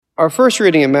Our first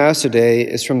reading at Mass today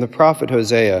is from the prophet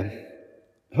Hosea.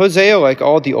 Hosea, like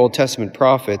all the Old Testament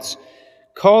prophets,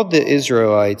 called the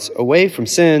Israelites away from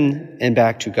sin and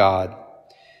back to God.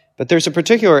 But there's a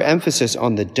particular emphasis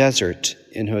on the desert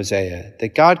in Hosea,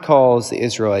 that God calls the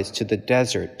Israelites to the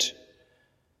desert.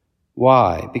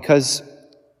 Why? Because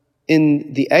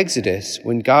in the Exodus,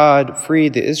 when God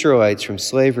freed the Israelites from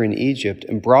slavery in Egypt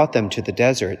and brought them to the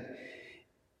desert,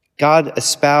 God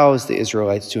espoused the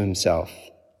Israelites to himself.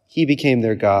 He became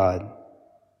their God.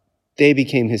 They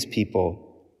became his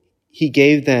people. He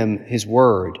gave them his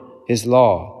word, his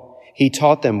law. He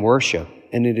taught them worship,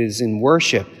 and it is in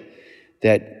worship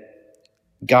that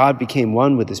God became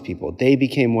one with his people. They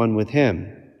became one with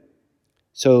him.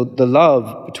 So the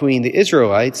love between the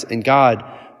Israelites and God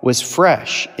was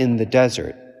fresh in the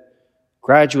desert.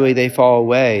 Gradually they fall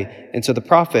away, and so the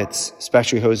prophets,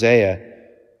 especially Hosea,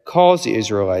 calls the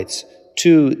Israelites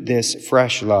to this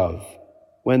fresh love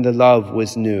when the love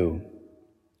was new.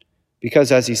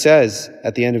 Because as he says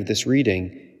at the end of this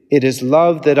reading, it is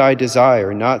love that I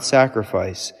desire, not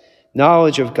sacrifice,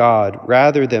 knowledge of God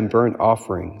rather than burnt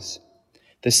offerings.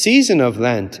 The season of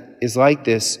Lent is like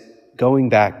this going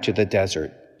back to the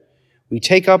desert. We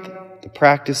take up the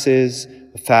practices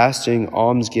of fasting,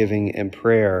 almsgiving, and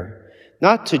prayer,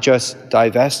 not to just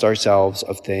divest ourselves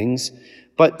of things,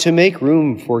 but to make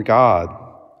room for God,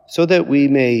 so that we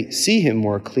may see him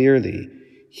more clearly,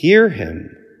 hear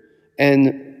him,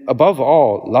 and above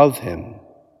all, love him.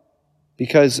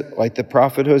 Because, like the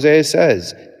prophet Hosea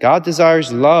says, God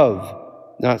desires love,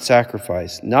 not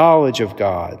sacrifice, knowledge of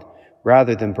God,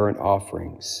 rather than burnt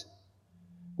offerings.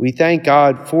 We thank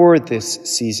God for this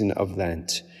season of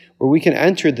Lent, where we can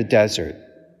enter the desert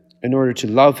in order to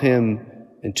love him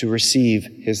and to receive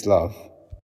his love.